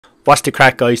What's the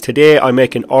crack, guys? Today I'm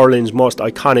making Ireland's most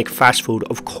iconic fast food.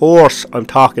 Of course I'm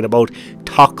talking about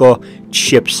taco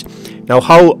chips. Now,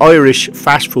 how Irish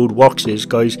fast food works is,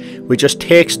 guys, we just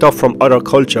take stuff from other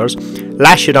cultures,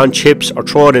 lash it on chips or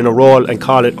throw it in a roll and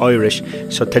call it Irish.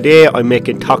 So today I'm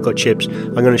making taco chips.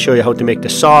 I'm going to show you how to make the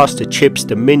sauce, the chips,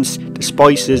 the mince, the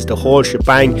spices, the whole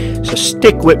shebang. So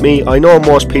stick with me. I know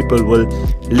most people will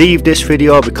leave this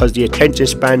video because the attention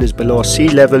span is below sea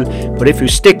level, but if you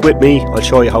stick with me, I'll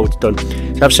show you how it's done.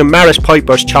 So I have some Maris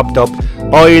Pipers chopped up,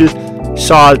 oil,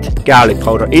 salt, garlic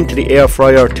powder into the air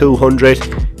fryer,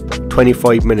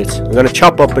 225 minutes. I'm going to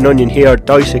chop up an onion here,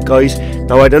 dice it, guys.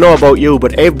 Now, I don't know about you,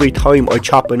 but every time I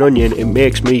chop an onion it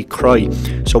makes me cry.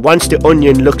 So once the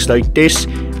onion looks like this,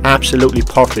 absolutely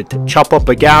perfect. Chop up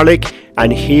a garlic,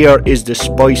 and here is the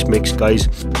spice mix, guys.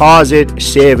 Pause it,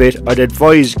 save it. I'd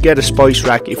advise get a spice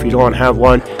rack if you don't have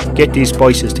one. Get these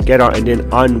spices together and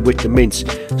then on with the mince.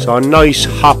 So a nice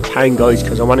hot pan, guys,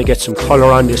 because I want to get some colour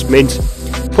on this mince.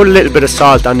 Put a little bit of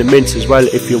salt on the mince as well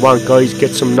if you want, guys.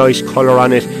 Get some nice colour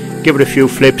on it. Give it a few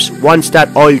flips. Once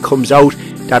that oil comes out,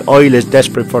 that oil is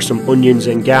desperate for some onions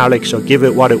and garlic, so give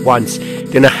it what it wants.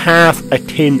 Then a half a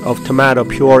tin of tomato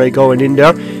puree going in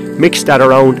there. Mix that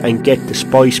around and get the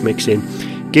spice mix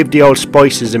in. Give the old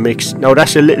spices a mix. Now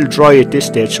that's a little dry at this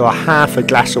stage, so a half a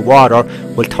glass of water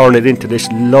will turn it into this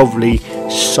lovely,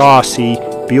 saucy,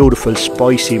 beautiful,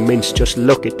 spicy mince. Just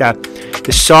look at that.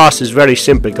 The sauce is very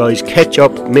simple, guys.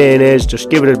 Ketchup, mayonnaise, just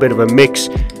give it a bit of a mix.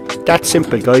 That's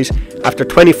simple, guys. After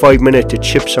 25 minutes the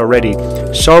chips are ready.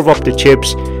 Serve up the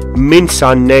chips, mince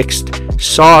on next,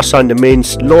 sauce on the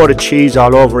mince, load of cheese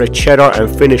all over it, cheddar,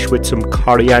 and finish with some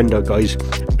coriander, guys.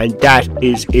 And that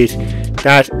is it.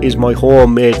 That is my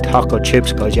homemade taco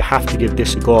chips, guys. You have to give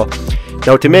this a go.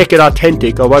 Now, to make it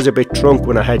authentic, I was a bit drunk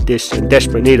when I had this, in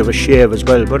desperate need of a shave as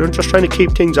well, but I'm just trying to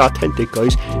keep things authentic,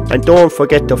 guys. And don't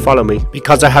forget to follow me,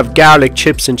 because I have garlic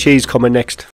chips and cheese coming next.